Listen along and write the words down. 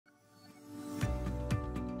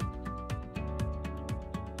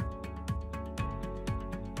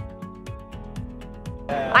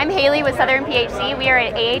I'm Haley with Southern PHC. We are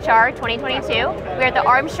at AHR 2022. We're at the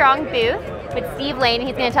Armstrong booth with Steve Lane.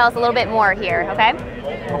 He's going to tell us a little bit more here, okay?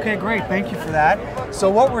 Okay, great. Thank you for that. So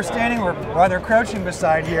what we're rather crouching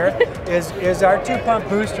beside here is our two-pump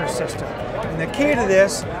booster system. And the key to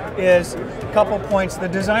this is a couple points. The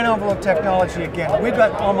design envelope technology, again, we've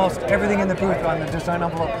got almost everything in the booth on the design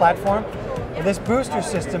envelope platform. This booster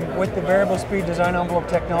system with the variable speed design envelope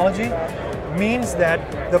technology means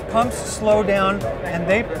that the pumps slow down and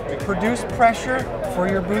they produce pressure for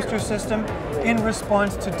your booster system in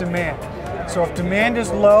response to demand. So if demand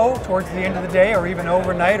is low towards the end of the day or even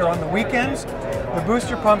overnight or on the weekends, the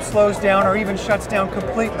booster pump slows down or even shuts down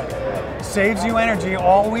completely. Saves you energy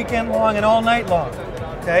all weekend long and all night long,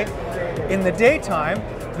 okay? In the daytime,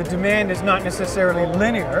 the demand is not necessarily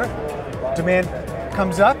linear. Demand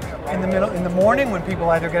comes up in the morning when people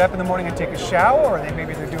either get up in the morning and take a shower, or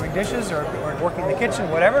maybe they're doing dishes or working in the kitchen,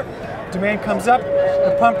 whatever. Demand comes up,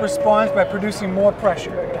 the pump responds by producing more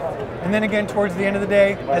pressure. And then again towards the end of the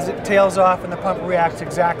day, as it tails off and the pump reacts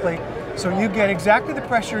exactly. So you get exactly the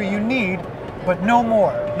pressure you need, but no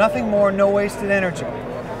more. Nothing more, no wasted energy.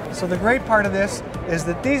 So the great part of this is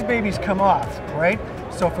that these babies come off, right?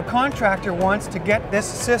 So if a contractor wants to get this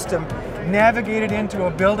system navigated into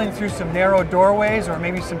a building through some narrow doorways or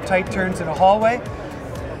maybe some tight turns in a hallway,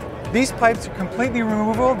 these pipes are completely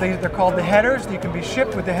removable. They're called the headers. You can be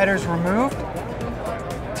shipped with the headers removed.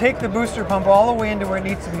 Take the booster pump all the way into where it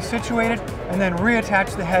needs to be situated and then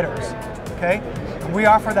reattach the headers, okay? And we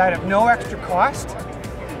offer that at no extra cost,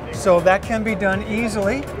 so that can be done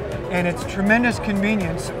easily, and it's tremendous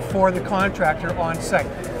convenience for the contractor on site.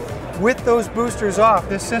 With those boosters off,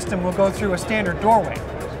 this system will go through a standard doorway.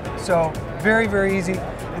 So very, very easy,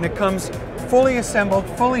 and it comes fully assembled,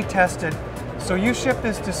 fully tested. So you ship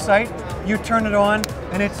this to site, you turn it on,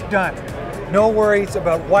 and it's done. No worries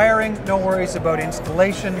about wiring, no worries about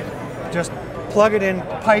installation. Just plug it in,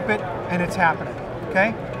 pipe it, and it's happening,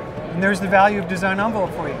 okay? And there's the value of design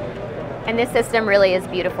envelope for you. And this system really is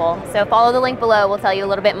beautiful. So follow the link below, we'll tell you a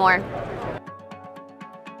little bit more.